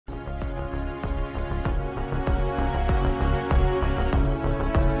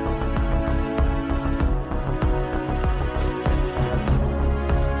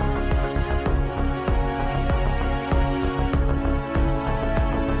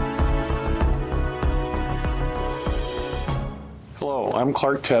I'm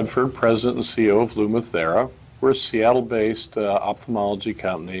Clark Tedford, President and CEO of LumiThera. We're a Seattle-based ophthalmology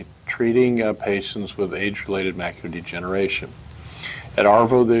company treating patients with age-related macular degeneration. At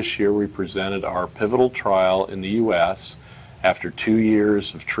ARVO this year, we presented our pivotal trial in the U.S. after 2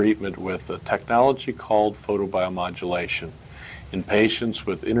 years of treatment with a technology called Photobiomodulation in patients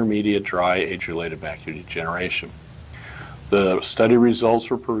with intermediate dry age-related macular degeneration. The study results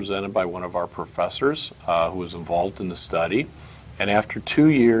were presented by one of our professors who was involved in the study, and after 2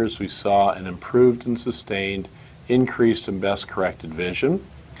 years we saw an improved and sustained increase in best-corrected vision.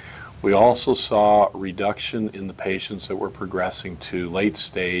 We also saw a reduction in the patients that were progressing to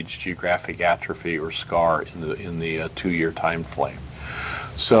late-stage geographic atrophy or SCAR in the 2-year time frame.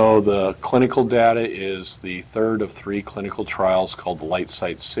 So the clinical data is the third of 3 clinical trials called the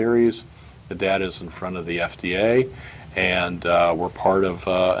LIGHTSITE series. The data is in front of the FDA, and we're part of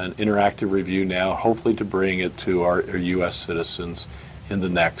an interactive review now, hopefully to bring it to our U.S. citizens in the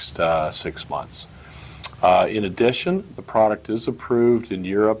next 6 months. In addition, the product is approved in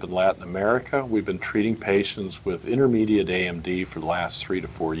Europe and Latin America. We've been treating patients with intermediate AMD for the last 3 to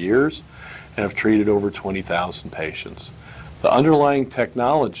 4 years and have treated over 20,000 patients. The underlying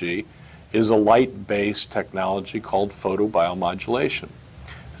technology is a light-based technology called photobiomodulation.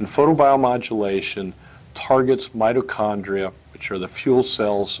 And photobiomodulation targets mitochondria, which are the fuel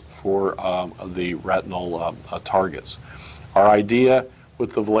cells for the retinal targets. Our idea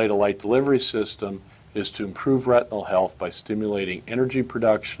with the Valeda light delivery system is to improve retinal health by stimulating energy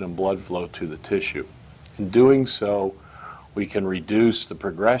production and blood flow to the tissue. In doing so, we can reduce the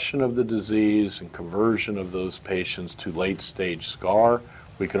progression of the disease and conversion of those patients to late-stage SCAR.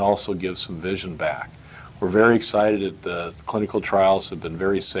 We can also give some vision back. We're very excited that the clinical trials have been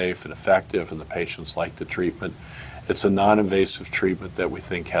very safe and effective, and the patients like the treatment. It's a non-invasive treatment that we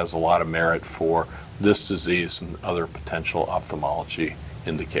think has a lot of merit for this disease and other potential ophthalmology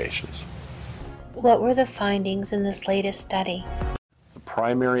indications. What were the findings in this latest study? The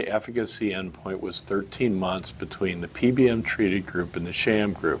primary efficacy endpoint was 13 months between the PBM treated group and the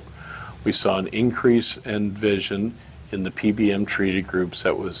sham group. We saw an increase in vision in the PBM treated groups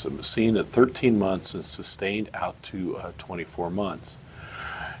that was seen at 13 months and sustained out to 24 months.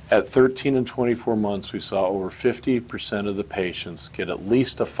 At 13 and 24 months, we saw over 50% of the patients get at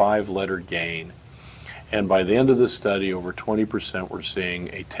least a 5-letter gain, and by the end of the study, over 20% were seeing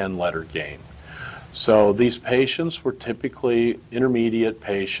a 10-letter gain. So these patients were typically intermediate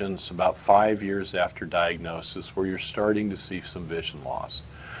patients about 5 years after diagnosis where you're starting to see some vision loss.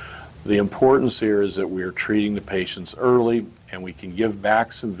 The importance here is that we are treating the patients early and we can give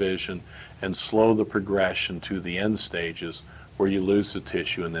back some vision and slow the progression to the end stages where you lose the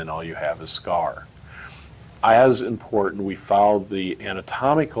tissue and then all you have is SCAR. As important, we followed the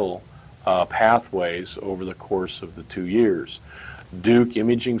anatomical pathways over the course of the 2 years. Duke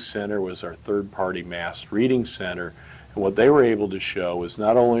Imaging Center was our third-party mass reading center, and what they were able to show is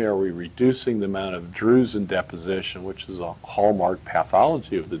not only are we reducing the amount of drusen deposition, which is a hallmark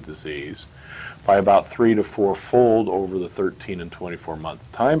pathology of the disease, by about 3 to 4-fold over the 13 and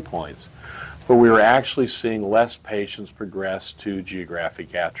 24-month time points, but we were actually seeing less patients progress to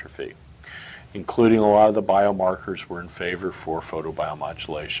geographic atrophy, including a lot of the biomarkers were in favor for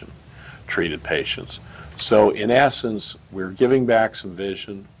photobiomodulation treated patients. So in essence, we're giving back some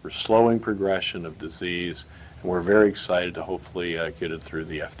vision, we're slowing progression of disease, and we're very excited to hopefully get it through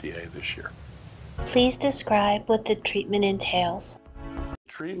the FDA this year. Please describe what the treatment entails.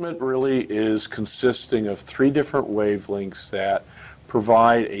 Treatment really is consisting of 3 different wavelengths that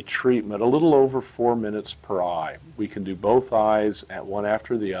provide a treatment a little over 4 minutes per eye. We can do both eyes at one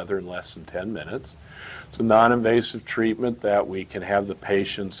after the other in less than 10 minutes. It's a non-invasive treatment that we can have the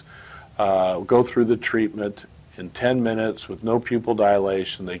patients go through the treatment in 10 minutes with no pupil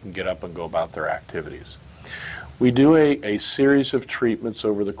dilation. They can get up and go about their activities. We do a series of treatments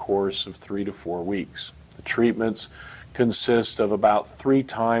over the course of 3 to 4 weeks. The treatments consist of about 3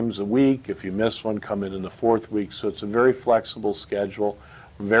 times a week. If you miss one, come in the 4th week. So it's a very flexible schedule,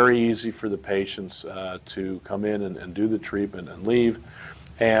 very easy for the patients to come in and do the treatment and leave.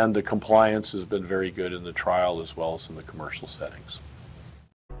 And the compliance has been very good in the trial as well as in the commercial settings.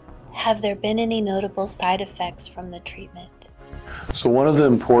 Have there been any notable side effects from the treatment? So one of the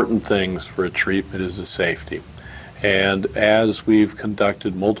important things for a treatment is the safety. And as we've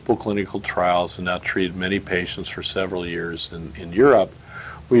conducted multiple clinical trials and now treated many patients for several years in Europe,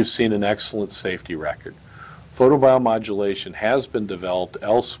 we've seen an excellent safety record. Photobiomodulation has been developed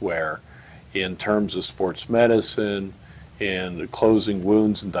elsewhere in terms of sports medicine, in closing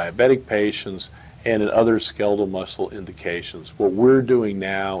wounds in diabetic patients, and in other skeletal muscle indications. What we're doing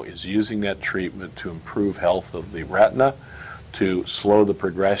now is using that treatment to improve health of the retina, to slow the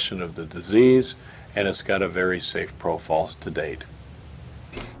progression of the disease, and it's got a very safe profile to date.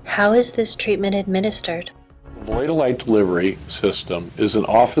 How is this treatment administered? The Voida light delivery system is an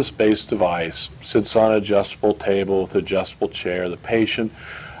office-based device, sits on an adjustable table with an adjustable chair. The patient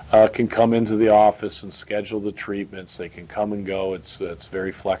can come into the office and schedule the treatments. They can come and go. It's a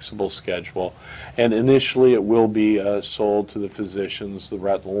very flexible schedule. And initially it will be sold to the physicians, the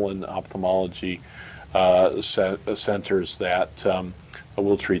retinal and ophthalmology centers that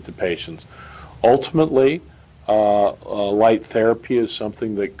will treat the patients. Ultimately, light therapy is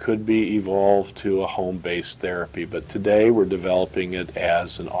something that could be evolved to a home-based therapy, but today we're developing it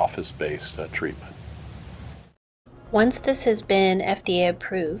as an office-based treatment. Once this has been FDA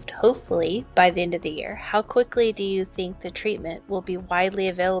approved, hopefully by the end of the year, how quickly do you think the treatment will be widely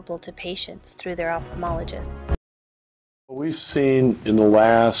available to patients through their ophthalmologist? We've seen in the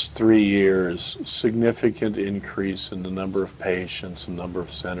last 3 years significant increase in the number of patients and number of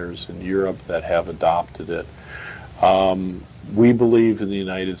centers in Europe that have adopted it. We believe in the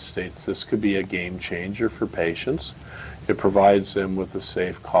United States this could be a game changer for patients. It provides them with a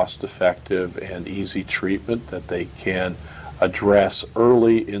safe, cost-effective, and easy treatment that they can address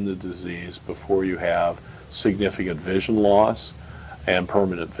early in the disease before you have significant vision loss and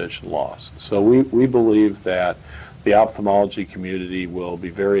permanent vision loss. So we believe that the ophthalmology community will be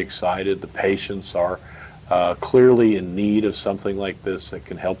very excited. The patients are clearly in need of something like this that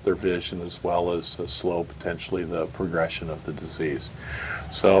can help their vision as well as slow potentially the progression of the disease.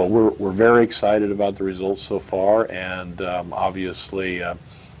 So we're very excited about the results so far, and obviously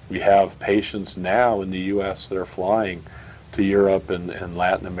we have patients now in the U.S. that are flying to Europe and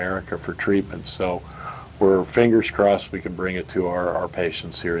Latin America for treatment. So we're fingers crossed we can bring it to our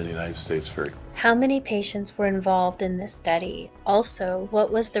patients here in the United States very quickly. How many patients were involved in this study? Also,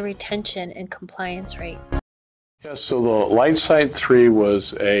 what was the retention and compliance rate? Yes, so the LIGHTSITE 3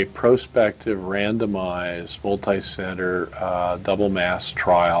 was a prospective, randomized, multi-center, double-masked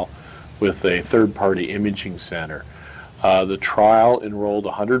trial with a third-party imaging center. The trial enrolled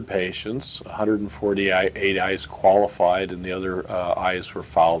 100 patients, 148 eyes qualified, and the other eyes were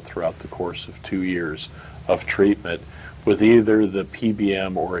followed throughout the course of 2 years of treatment with either the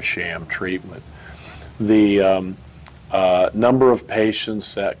PBM or a sham treatment. The number of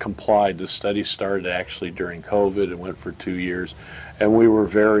patients that complied, the study started actually during COVID and went for 2 years, and we were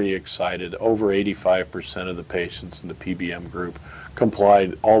very excited. Over 85% of the patients in the PBM group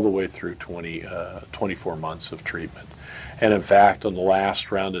complied all the way through 24 months of treatment. And in fact, on the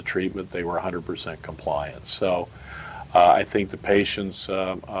last round of treatment, they were 100% compliant. So I think the patients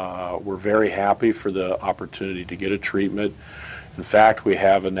were very happy for the opportunity to get a treatment. In fact, we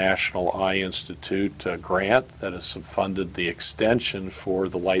have a National Eye Institute grant that has funded the extension for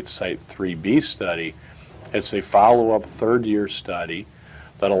the LIGHTSITE 3B study. It's a follow-up third-year study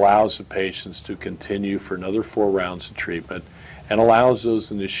that allows the patients to continue for another 4 rounds of treatment and allows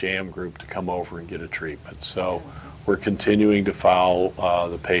those in the sham group to come over and get a treatment. So we're continuing to follow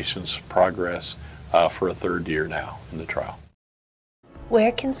the patient's progress for a 3rd year now in the trial.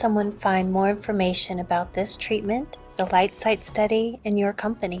 Where can someone find more information about this treatment, the LIGHTSITE study, and your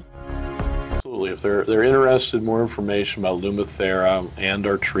company? Absolutely. If they're interested in more information about LumiThera and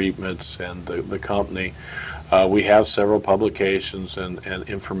our treatments and the company, we have several publications and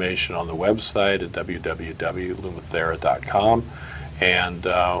information on the website at www.lumithera.com, and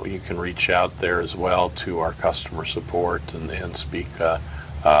you can reach out there as well to our customer support and speak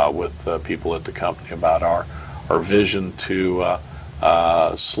with people at the company about our vision to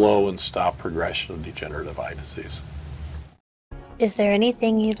slow and stop progression of degenerative eye disease. Is there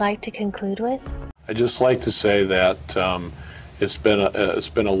anything you'd like to conclude with? I'd just like to say that it's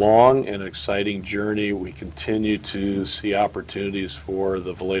been a long and exciting journey. We continue to see opportunities for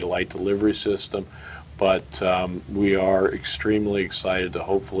the Voida light delivery system, but we are extremely excited to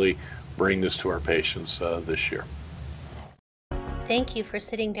hopefully bring this to our patients this year. Thank you for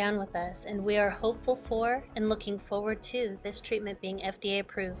sitting down with us, and we are hopeful for and looking forward to this treatment being FDA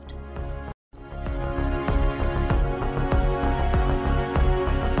approved.